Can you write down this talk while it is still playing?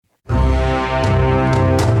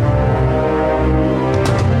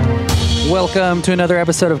Welcome to another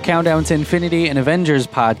episode of Countdown to Infinity, an Avengers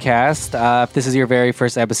podcast. If this is your very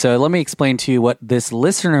first episode, let me explain to you what this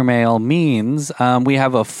listener mail means. We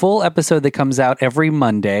have a full episode that comes out every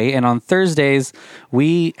Monday, and on Thursdays,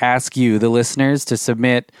 we ask you, the listeners, to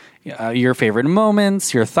submit your favorite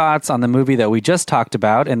moments, your thoughts on the movie that we just talked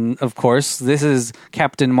about. And of course, this is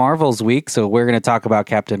Captain Marvel's week, so we're going to talk about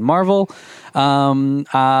Captain Marvel.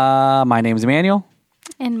 My name is Emmanuel.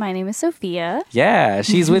 And my name is Sophia. Yeah,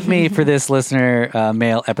 she's with me for this listener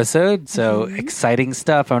mail episode. So exciting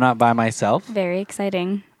stuff. I'm not by myself. Very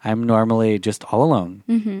exciting. I'm normally just all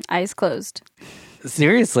alone. Eyes closed.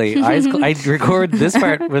 Seriously, I record this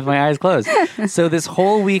part with my eyes closed. So this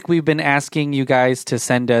whole week we've been asking you guys to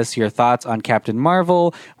send us your thoughts on Captain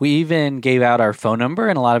Marvel. We even gave out our phone number,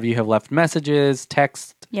 and a lot of you have left messages,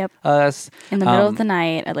 text us. In the middle of the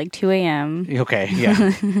night at like 2 a.m. Okay,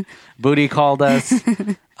 yeah. Booty called us.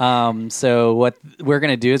 So what we're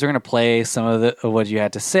going to do is we're going to play some of what you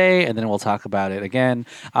had to say, and then we'll talk about it again.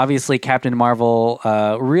 Obviously, Captain Marvel,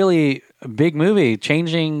 really big movie,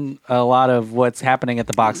 changing a lot of what's happening at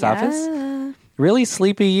the box office. Really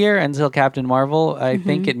sleepy year until Captain Marvel. I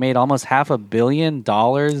think it made almost $500 million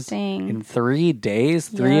in 3 days,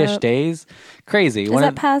 three-ish days. Crazy. Is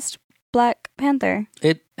that past Black Panther?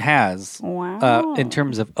 It has. Wow. In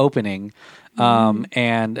terms of opening.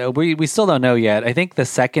 And we still don't know yet. I think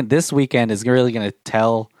this weekend is really going to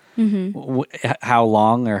tell how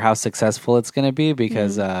long or how successful it's going to be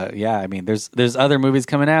because, I mean, there's other movies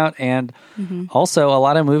coming out, and also a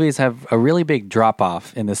lot of movies have a really big drop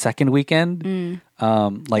off in the second weekend.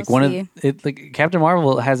 Like Captain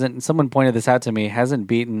Marvel hasn't. Someone pointed this out to me. Hasn't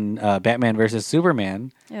beaten Batman versus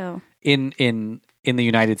Superman in the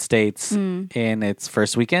United States in its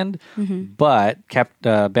first weekend, but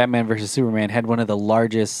Batman versus Superman had one of the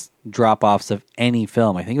largest drop-offs of any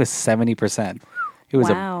film. I think it was 70%. It was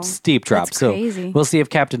a steep drop. That's crazy. So we'll see if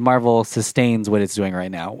Captain Marvel sustains what it's doing right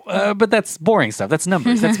now. But that's boring stuff. That's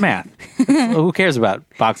numbers. That's math. Who cares about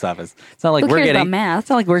box office? It's not like we're getting math. It's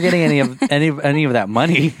not like we're getting any of that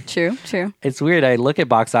money. True. It's weird. I look at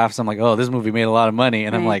box office. I'm like, oh, this movie made a lot of money,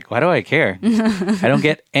 and I'm like, why do I care? I don't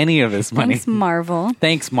get any of this money. Thanks, Marvel.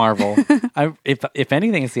 Thanks, Marvel. If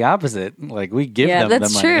anything, it's the opposite. Like we give them the money. Yeah,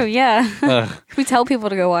 that's true. Yeah, we tell people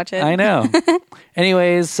to go watch it. I know.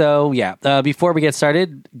 Anyways, so yeah. Before we get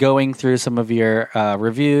started, going through some of your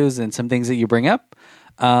reviews and some things that you bring up,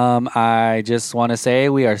 I just want to say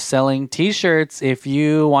we are selling T-shirts. If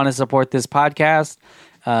you want to support this podcast,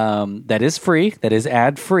 that is free, that is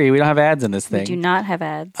ad-free. We don't have ads in this thing. We do not have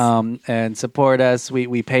ads. And support us.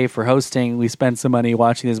 We pay for hosting. We spend some money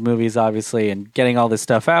watching these movies, obviously, and getting all this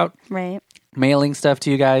stuff out. Right. Mailing stuff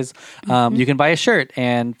to you guys. You can buy a shirt,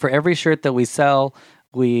 and for every shirt that we sell,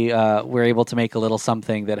 we're able to make a little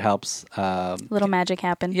something that helps little magic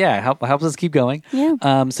happen. Yeah, helps us keep going.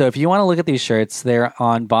 Yeah. So if you want to look at these shirts, they're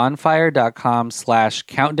on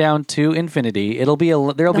bonfire.com/countdown to infinity. There'll be a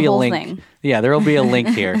link. Thing. Yeah, there will be a link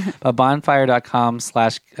here.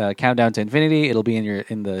 Bonfire.com/countdown to infinity. It'll be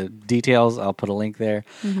in the details. I'll put a link there.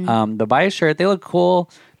 But buy a shirt. They look cool.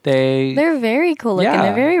 They're very cool looking. Yeah.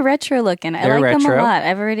 They're very retro looking. I like retro. them a lot.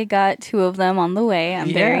 I've already got 2 of them on the way.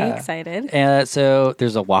 I'm very excited. So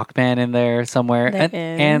there's a Walkman in there somewhere.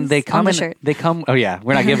 And they come on the shirt. Oh yeah,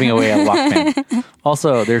 we're not giving away a Walkman.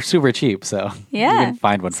 Also, they're super cheap, so you can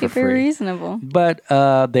find one for free. Super reasonable. But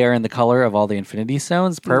they're in the color of all the Infinity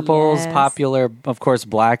Stones. Purple's popular, of course,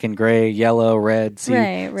 black and gray, yellow, red. See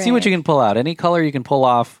what you can pull out. Any color you can pull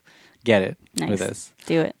off, get it with this.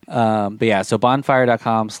 Do it. But yeah, so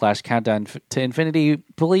bonfire.com/countdown to infinity.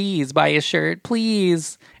 Please buy a shirt,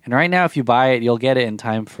 please. And right now, if you buy it, you'll get it in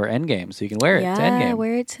time for Endgame, so you can wear it to Endgame. Yeah,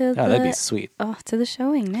 wear it to that'd be sweet. Oh, to the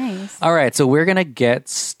showing. Nice. All right, so we're going to get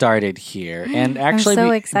started here. And actually, I'm so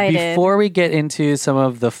excited. Before we get into some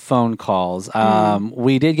of the phone calls,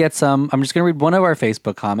 we did get some. I'm just going to read one of our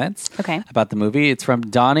Facebook comments about the movie. It's from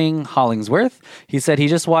Donning Hollingsworth. He said he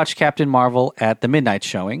just watched Captain Marvel at the midnight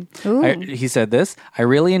showing. He said this, I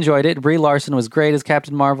really enjoyed it. Brie Larson was great as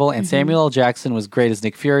Captain Marvel, and Samuel L. Jackson was great as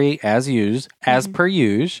Nick Fury, as per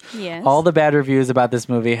usual. Yes. All the bad reviews about this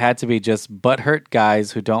movie had to be just butthurt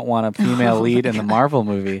guys who don't want a female lead in the Marvel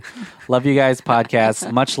movie. Love you guys, podcast.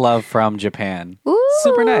 Much love from Japan. Ooh,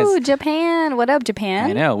 super nice. Japan. What up, Japan?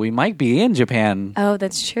 I know. We might be in Japan. Oh,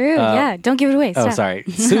 that's true. Yeah. Don't give it away. Stop. Oh, sorry.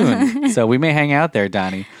 Soon. So we may hang out there,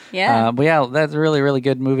 Donnie. Yeah. But yeah, that's a really, really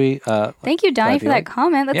good movie. Thank you, Donnie, for that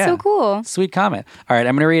comment. That's so cool. Sweet comment. All right.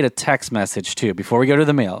 I'm going to read a text message, too, before we go to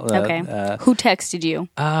the mail. Okay. Who texted you?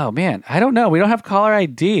 Oh, man. I don't know. We don't have caller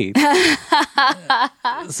ID.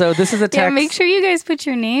 So this is a text. Yeah, make sure you guys put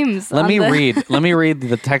your names. Let me read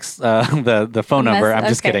the text, the phone number. I'm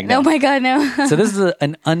just kidding. No. Oh my God, no. So this is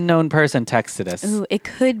an unknown person texted us. Ooh, it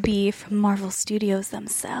could be from Marvel Studios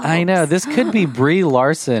themselves. I know. This could be Brie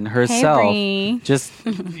Larson herself. Hey, Brie. Just,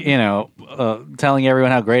 telling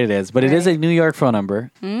everyone how great it is. But it is a New York phone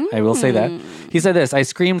number. I will say that. He said this: I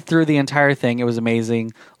screamed through the entire thing. It was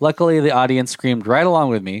amazing. Luckily, the audience screamed right along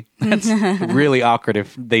with me. That's really awkward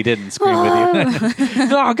if they didn't scream with you.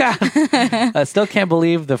 Oh, God. Still can't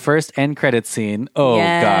believe the first end credit scene. Oh,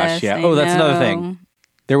 gosh. Yeah. I that's know. another thing.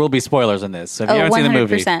 There will be spoilers in this. So if you haven't seen the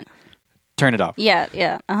movie, turn it off.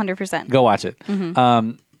 Yeah, 100%. Go watch it.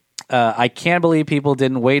 I can't believe people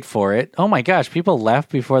didn't wait for it. Oh, my gosh. People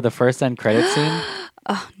left before the first end credit scene.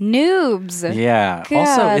 Oh, noobs. Yeah. Golly.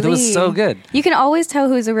 Also, it was so good. You can always tell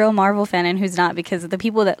who's a real Marvel fan and who's not because the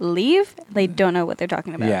people that leave, they don't know what they're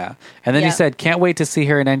talking about. Yeah. And then he said, can't wait to see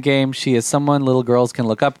her in Endgame. She is someone little girls can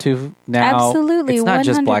look up to now. Absolutely. It's not 100%.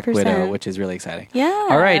 just Black Widow, which is really exciting. Yeah.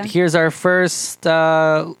 All right. Here's our first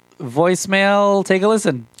voicemail. Take a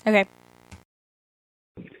listen. Okay.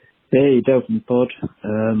 Hey, Delphin Pod.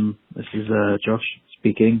 This is Josh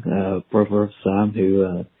speaking, brother of Sam,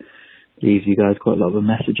 who leaves you guys quite a lot of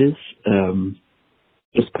messages.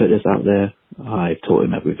 Just put this out there. I've taught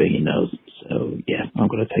him everything he knows. So, yeah, I'm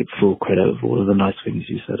going to take full credit of all of the nice things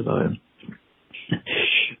you said about him.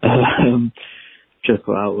 Just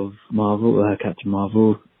got out of Marvel, Captain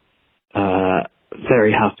Marvel.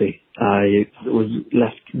 Very happy. I was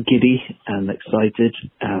left giddy and excited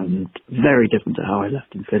and very different to how I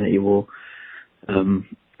left Infinity War.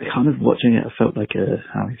 Kind of watching it, I felt like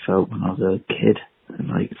how I felt when I was a kid, and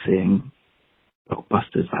like seeing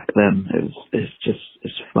blockbusters back then.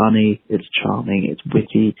 It's funny, it's charming, it's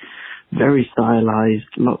witty, very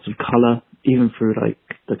stylized, lots of color, even through like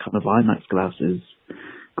the kind of IMAX glasses.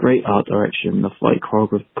 Great art direction, the fight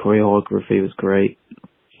choreography was great.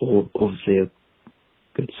 Obviously a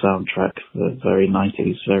good soundtrack, very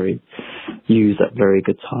 90s, very used at very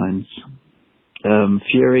good times.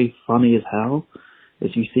 Fury, funny as hell.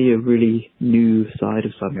 As you see a really new side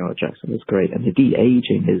of Samuel L. Jackson, it's great, and the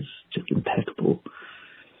de-aging is just impeccable.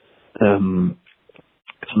 I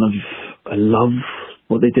love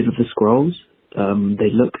what they did with the scrolls. They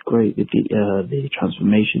look great. The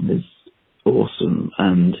transformation is awesome,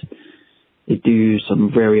 and they do some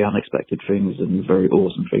very unexpected things and very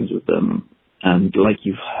awesome things with them. And like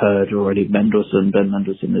you've heard already, Ben Mendelsohn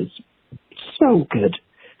is so good.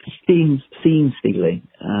 Scene stealing,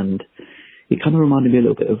 and he kind of reminded me a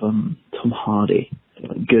little bit of Tom Hardy,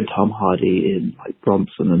 like good Tom Hardy in like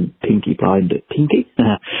Bronson and Peaky Blinders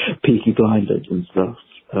and stuff.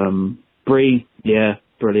 Brie, yeah,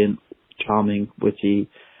 brilliant, charming, witty,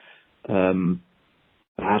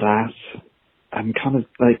 badass, and kind of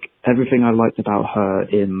like everything I liked about her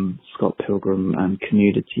in Scott Pilgrim and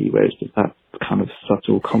Community, where it's just that kind of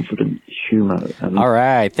subtle, confident humor. All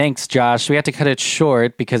right. Thanks, Josh. We had to cut it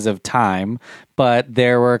short because of time, but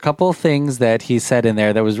there were a couple of things that he said in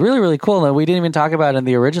there that was really, really cool that we didn't even talk about in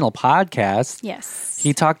the original podcast. Yes.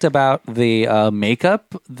 He talked about the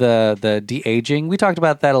makeup, the de-aging. We talked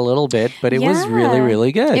about that a little bit, but it was really,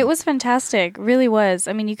 really good. It was fantastic. Really was.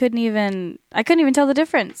 I mean, I couldn't even tell the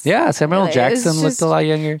difference. Yeah, Samuel L. Jackson looked a lot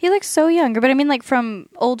younger. He looked so younger, but I mean, like from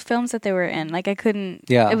old films that they were in, like I couldn't.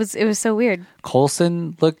 Yeah, it was so weird.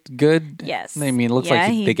 Coulson looked good. Yes, I mean, it looks like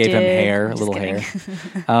they gave him hair, a little hair.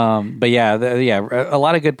 But a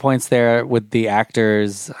lot of good points there with the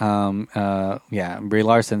actors. Brie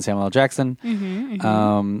Larson, Samuel L. Jackson.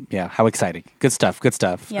 How exciting! Good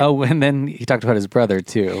stuff. Yep. Oh, and then he talked about his brother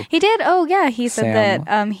too. He did. Oh, yeah. He said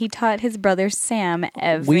that he taught his brother Sam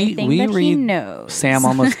everything that he knows. Sam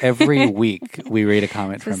almost every week. We read a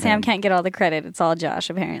comment from Sam him. Can't get all the credit. It's all Josh,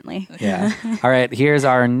 apparently. Yeah. All right. Here's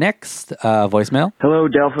our next voicemail. Hello,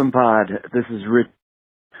 Delphin Pod. This is Rich.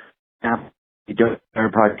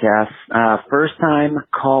 Podcast. First time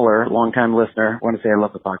caller, long time listener. I want to say I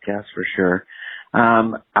love the podcast for sure.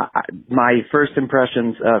 My first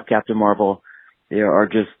impressions of Captain Marvel, are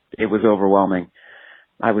just, it was overwhelming.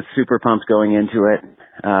 I was super pumped going into it,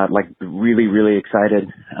 really, really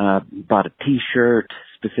excited. Bought a t-shirt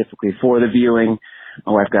specifically for the viewing.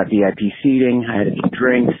 My wife got VIP seating. I had a few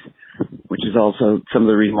drinks, which is also some of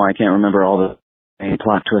the reason why I can't remember all the main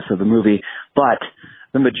plot twists of the movie. But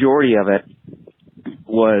the majority of it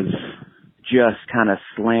was just kind of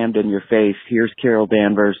slammed in your face. Here's Carol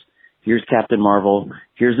Danvers. Here's Captain Marvel.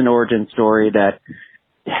 Here's an origin story that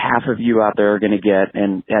half of you out there are going to get.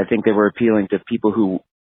 And I think they were appealing to people who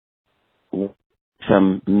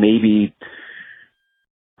some maybe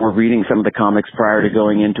or reading some of the comics prior to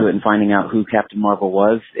going into it and finding out who Captain Marvel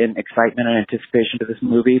was in excitement and anticipation to this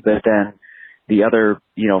movie. But then the other,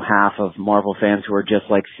 half of Marvel fans who are just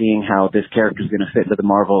like seeing how this character is going to fit into the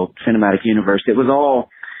Marvel Cinematic Universe. It was all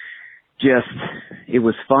it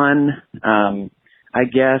was fun, I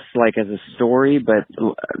guess, like as a story, but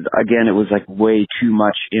again, it was like way too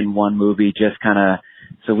much in one movie, just kind of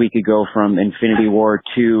so we could go from Infinity War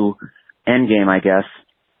to Endgame, I guess,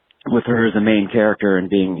 with her as the main character and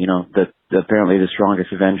being, apparently the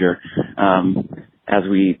strongest Avenger, as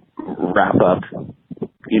we wrap up,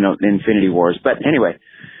 Infinity Wars. But anyway,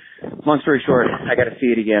 long story short, I got to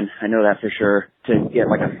see it again. I know that for sure, to get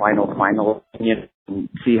like a final opinion and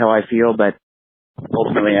see how I feel. But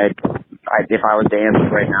ultimately, if I was to answer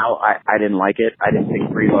right now, I didn't like it. I didn't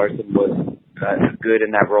think Brie Larson was good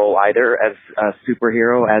in that role either, as a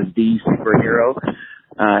superhero, as the superhero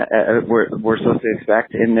we're supposed to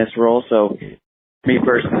expect in this role. So, me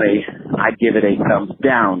personally, I'd give it a thumbs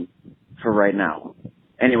down for right now.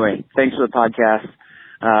 Anyway, thanks for the podcast.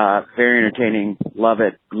 Very entertaining. Love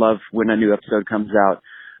it. Love when a new episode comes out.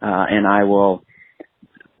 And I will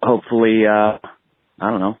hopefully,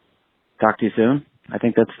 talk to you soon. I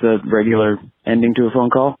think that's the regular ending to a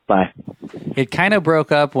phone call. Bye. It kind of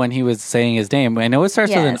broke up when he was saying his name. I know it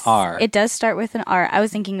starts with an R. It does start with an R. I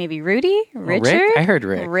was thinking maybe Rudy, Richard. Rick? I heard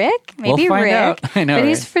Rick. Rick? Maybe we'll find Rick. Out. I know, but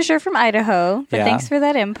he's for sure from Idaho. But thanks for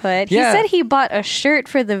that input. He said he bought a shirt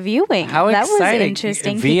for the viewing. How that exciting. Was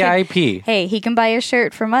interesting. VIP. He can buy a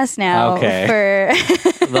shirt from us now for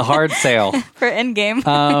the hard sale. For Endgame.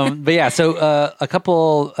 But yeah, so a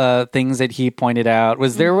couple things that he pointed out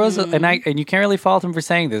was there was, and you can't really fault him for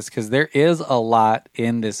saying this because there is a lot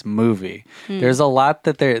in this movie. There's a lot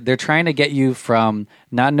that they're trying to get you from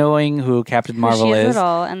not knowing who Captain Marvel is at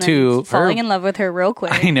all, and to falling in love with her real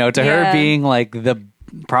quick. I know, to her being like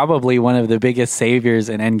probably one of the biggest saviors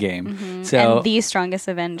in Endgame. So and the strongest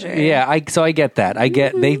Avenger. Yeah, I get that. I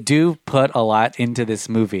get they do put a lot into this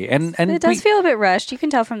movie, and it does feel a bit rushed. You can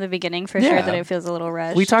tell from the beginning for sure that it feels a little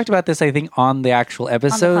rushed. We talked about this, I think, on the actual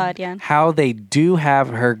episode. On the pod, how they do have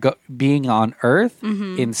her being on Earth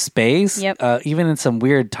in space, even in some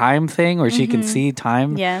weird time thing where she can see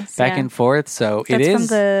time back and forth. So that's it is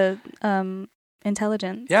from the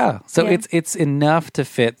intelligence. Yeah, so it's enough to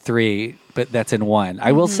fit 3. But that's in 1.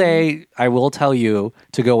 I will say, I will tell you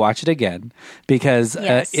to go watch it again because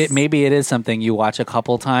it is something you watch a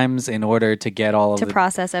couple times in order to get all of to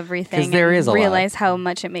process everything. Because there is a realize how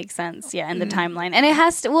much it makes sense. Yeah, in the timeline, and it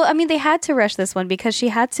has to. Well, I mean, they had to rush this one because she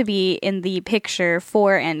had to be in the picture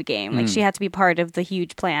for Endgame. Like she had to be part of the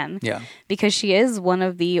huge plan. Yeah, because she is one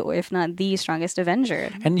of the, if not the strongest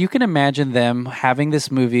Avenger. And you can imagine them having this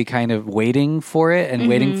movie kind of waiting for it and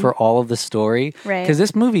waiting for all of the story, right? Because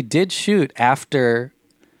this movie did shoot after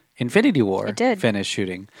Infinity War finished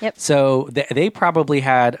shooting. Yep. So they probably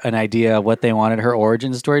had an idea of what they wanted her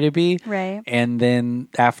origin story to be. Right. And then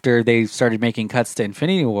after they started making cuts to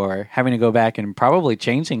Infinity War, having to go back and probably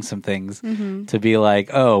changing some things to be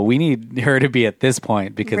like, oh, we need her to be at this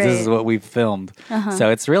point because this is what we've filmed.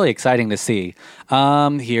 So it's really exciting to see.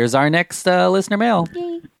 Here's our next listener mail.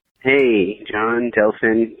 Yay. Hey, John,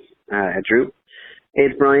 Delphin, Drew. Hey,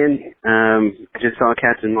 it's Brian. I just saw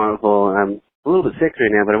Captain Marvel. I'm a little bit sick right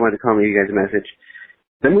now, but I wanted to call you guys a message.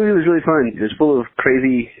 The movie was really fun. It was full of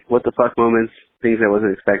crazy what-the-fuck moments, things I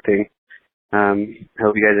wasn't expecting. I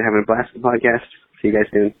hope you guys are having a blast with the podcast. See you guys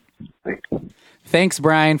soon. Bye. Thanks,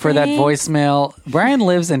 Brian, for that voicemail. Brian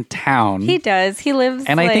lives in town. He does. He lives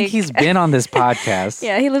and I think he's been on this podcast.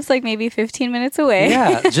 Yeah, he lives like maybe 15 minutes away.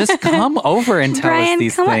 Yeah, just come over and tell us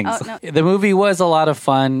these things. Oh, no. The movie was a lot of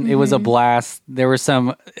fun. It was a blast. There were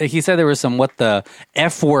some, he said there were some what the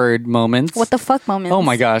F word moments. What the fuck moments. Oh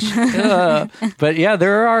my gosh. But yeah,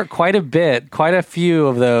 there are quite a few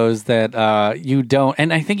of those that you don't.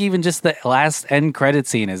 And I think even just the last end credit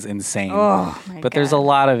scene is insane. Oh my God. There's a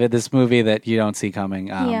lot of this movie that you don't see coming.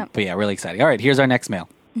 But yeah, really exciting. All right, here's our next mail.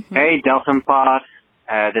 Hey, Delphin Pod.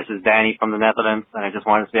 This is Danny from the Netherlands, and I just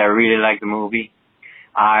want to say I really like the movie.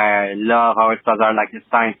 I love how it starts out like a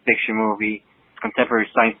science fiction movie, contemporary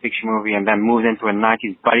science fiction movie, and then moves into a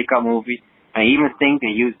 90s buddy cop movie. And I even think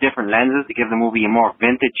they use different lenses to give the movie a more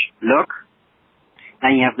vintage look.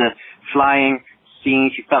 Then you have the flying scene.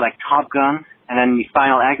 She felt like Top Gun, and then we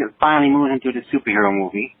finally moved into the superhero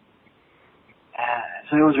movie.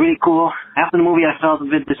 So it was really cool. After the movie, I felt a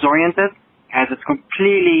bit disoriented, as it's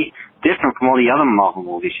completely different from all the other Marvel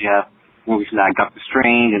movies. You have movies like Doctor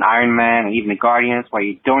Strange and Iron Man and even the Guardians, where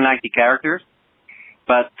you don't like the characters,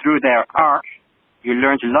 but through their arc, you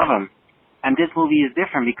learn to love them. And this movie is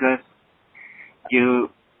different because you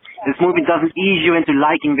This movie doesn't ease you into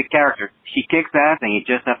liking the character. She kicks ass, and you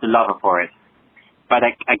just have to love her for it. But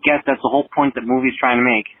I guess that's the whole point that movie's trying to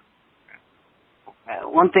make.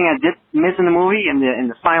 One thing I did miss in the movie, in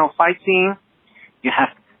the final fight scene, you have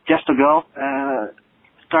Jester Girl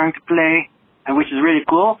starting to play, and which is really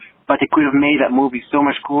cool. But they could have made that movie so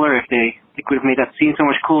much cooler if they could have made that scene so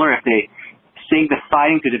much cooler if they sync the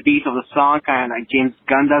fighting to the beat of the song, kind of like James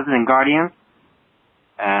Gunn does it in Guardians.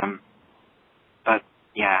 But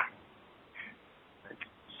yeah,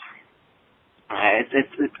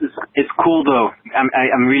 it's cool though.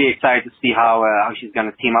 I'm really excited to see how she's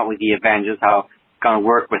gonna team up with the Avengers, how it's gonna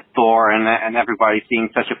work with Thor and everybody, seeing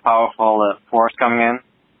such a powerful force coming in.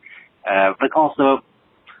 But also,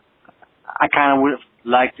 I kind of would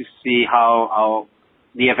like to see how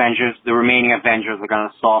the Avengers, the remaining Avengers, are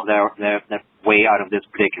gonna solve their way out of this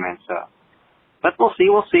predicament. So, but we'll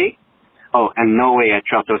see. Oh, and no way I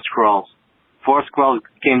trust those Skrulls. 4 Skrulls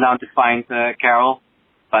came down to find Carol,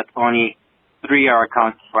 but only 3 are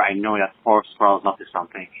accounted for. I know that 4 Skrulls up to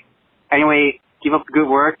something. Anyway, keep up the good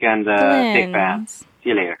work and take fans. See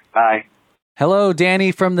you later. Bye. Hello,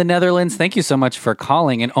 Danny from the Netherlands. Thank you so much for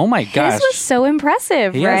calling. And oh my gosh. This was so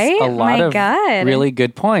impressive, he right? Has a lot of really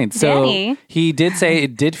good points. Danny. So he did say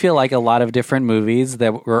it did feel like a lot of different movies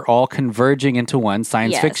that were all converging into one.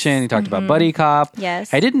 Science fiction. He talked about Buddy Cop.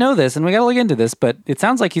 Yes. I didn't know this, and we got to look into this, but it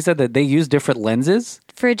sounds like he said that they use different lenses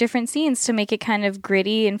for different scenes to make it kind of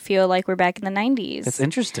gritty and feel like we're back in the 90s. That's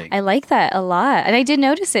interesting. I like that a lot. And I did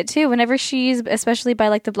notice it too. Whenever she's, especially by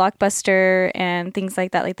like the Blockbuster and things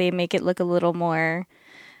like that, like they make it look a little more...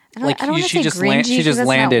 I don't she just gringy, she just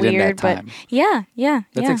landed weird, in that time. Yeah.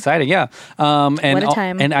 That's exciting. Yeah. And what a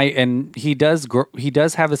time. And he does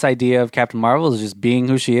have this idea of Captain Marvel as just being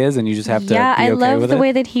who she is, and you just have to. Yeah, be okay I love with the it.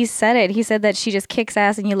 way that he said it. He said that she just kicks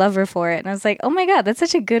ass and you love her for it. And I was like, oh my god, that's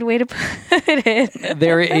such a good way to put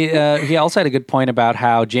it. He also had a good point about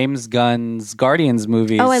how James Gunn's Guardians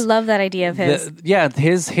movies. Oh, I love that idea of his.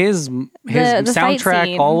 His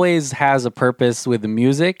soundtrack always has a purpose with the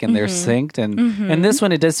music, and they're synced. And this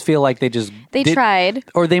one, it does feel like they tried,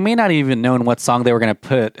 or they may not even known what song they were going to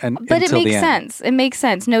put. But it makes sense. It makes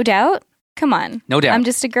sense. No doubt. Come on. No doubt. I'm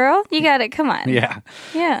just a girl. You got it. Come on. Yeah.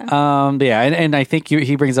 Yeah. And I think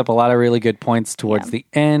he brings up a lot of really good points towards the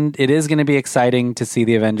end. It is going to be exciting to see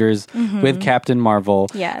the Avengers with Captain Marvel.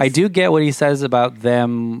 Yes. I do get what he says about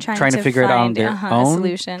them trying to figure it out on their own.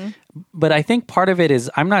 Solution. But I think part of it is,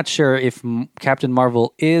 I'm not sure if Captain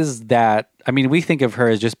Marvel is that. I mean, we think of her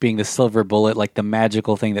as just being the silver bullet, like the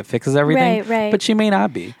magical thing that fixes everything. Right. But she may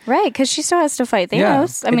not be. Right, because she still has to fight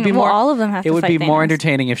Thanos. I mean, all of them have to fight Thanos. It would be more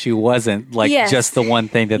entertaining if she wasn't just the one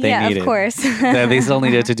thing that they needed. Yeah, of course. They still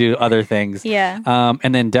needed to do other things. Yeah.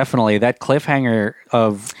 And then definitely that cliffhanger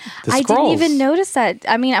of the Skrulls. I didn't even notice that.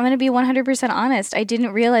 I mean, I'm going to be 100% honest. I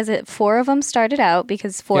didn't realize that 4 of them started out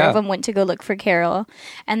because 4 of them went to go look for Carol.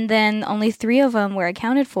 And then only 3 of them were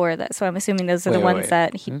accounted for. So I'm assuming those are the ones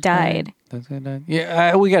that he died.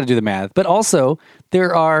 Yeah, we got to do the math. But also,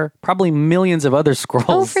 there are probably millions of other Skrulls.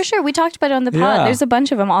 Oh, for sure. We talked about it on the pod. Yeah. There's a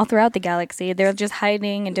bunch of them all throughout the galaxy. They're just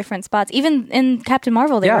hiding in different spots. Even in Captain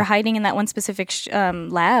Marvel, they were hiding in that one specific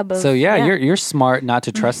lab. You're smart not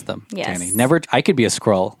to trust them, Danny. Never. I could be a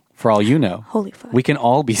Skrull. For all you know. Holy fuck. We can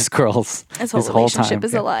all be Skrulls. This whole relationship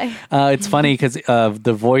is a lie. It's funny because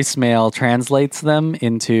the voicemail translates them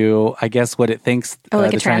into, I guess, what it thinks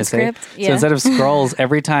like a transcript? Yeah. So instead of Skrulls,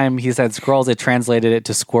 every time he said Skrulls, it translated it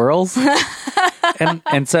to squirrels.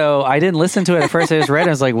 and so I didn't listen to it at first. I just read it.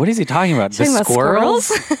 I was like, what is he talking about? The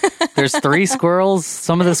squirrels? There's 3 squirrels.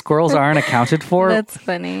 Some of the squirrels aren't accounted for. That's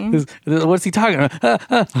funny. What's he talking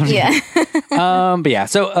about? Yeah. But yeah.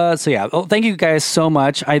 So yeah. Well, thank you guys so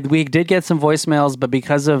much. We did get some voicemails, but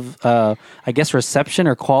because of I guess reception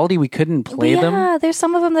or quality, we couldn't play them. Yeah, there's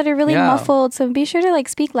some of them that are really muffled. So be sure to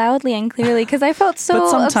speak loudly and clearly, because I felt so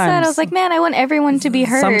upset. I was like, man, I want everyone to be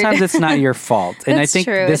heard. Sometimes it's not your fault, and I think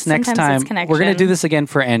this next time we're going to do this again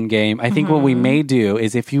for Endgame. I think what we may do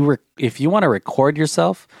is if you want to record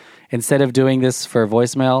yourself instead of doing this for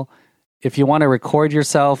voicemail. If you want to record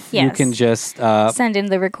yourself, you can just... send in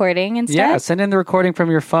the recording instead? Yeah, send in the recording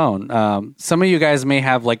from your phone. Some of you guys may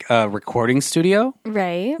have a recording studio.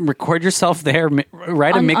 Right. Record yourself there.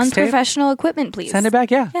 Write a mixtape. On professional equipment, please. Send it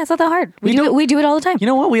back, yeah. Yeah, it's not that hard. We do it all the time. You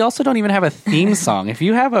know what? We also don't even have a theme song. If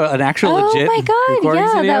you have an actual legit recording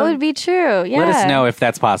studio, that would be true. Yeah. Let us know if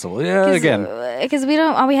that's possible. Yeah, again. Because we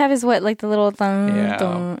don't... All we have is the little...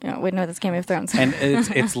 Wait, no, that's Game of Thrones. And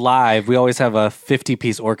it's live. We always have a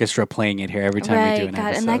 50-piece orchestra playing saying it here every time we do an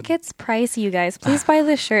episode. And that gets pricey, you guys. Please buy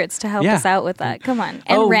the shirts to help us out with that. Come on.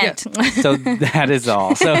 And rent. Yeah. So that is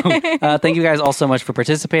all. So thank you guys all so much for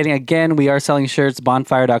participating. Again, we are selling shirts,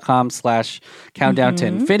 bonfire.com/countdown to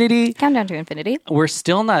infinity. Countdown to infinity. We're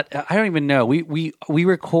still not, I don't even know. We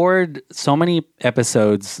record so many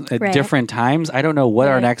episodes at different times. I don't know what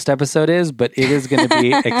our next episode is, but it is going to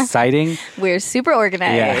be exciting. We're super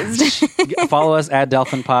organized. Yeah. Follow us at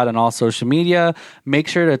DelphinPod on all social media. Make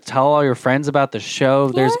sure to tell all your friends about the show.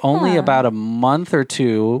 There's only about a month or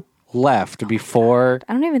two left before.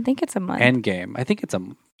 I don't even think it's a month. Endgame. I think it's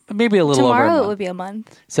maybe a little over a month. Tomorrow it would be a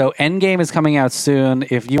month. So Endgame is coming out soon.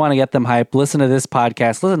 If you want to get them hyped, listen to this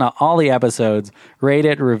podcast. Listen to all the episodes. Rate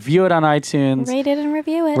it. Review it on iTunes. Rate it and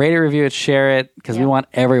review it. Rate it, review it, share it. Because we want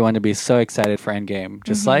everyone to be so excited for Endgame.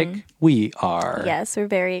 Just like we are. Yes, we're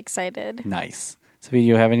very excited. Nice. So do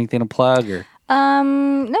you have anything to plug or...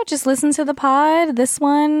 No, just listen to the pod, this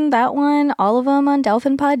one, that one, all of them on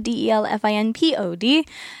DelphinPod, DelphinPod.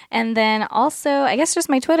 And then also, I guess just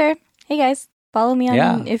my Twitter. Hey guys, follow me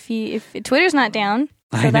on if Twitter's not down.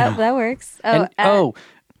 So that works.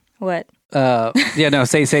 What? No,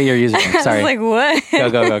 say your username. Sorry. I was like, what? Go.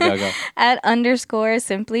 At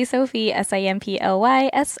 _Simply Sophie,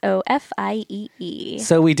 SIMPLYSOFIEE.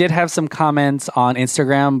 So we did have some comments on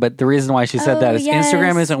Instagram, but the reason why she said that is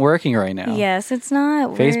Instagram isn't working right now. Yes, it's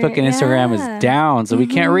not. Facebook and Instagram is down, so we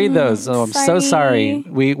can't read those. So I'm so sorry.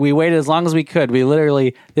 We waited as long as we could. We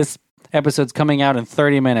literally, this episode's coming out in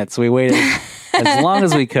 30 minutes. We waited as long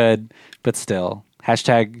as we could, but still.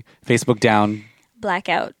 Hashtag Facebook down.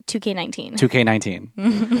 Blackout 2K19.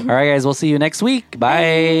 2K19. All right, guys, we'll see you next week.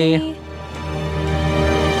 Bye.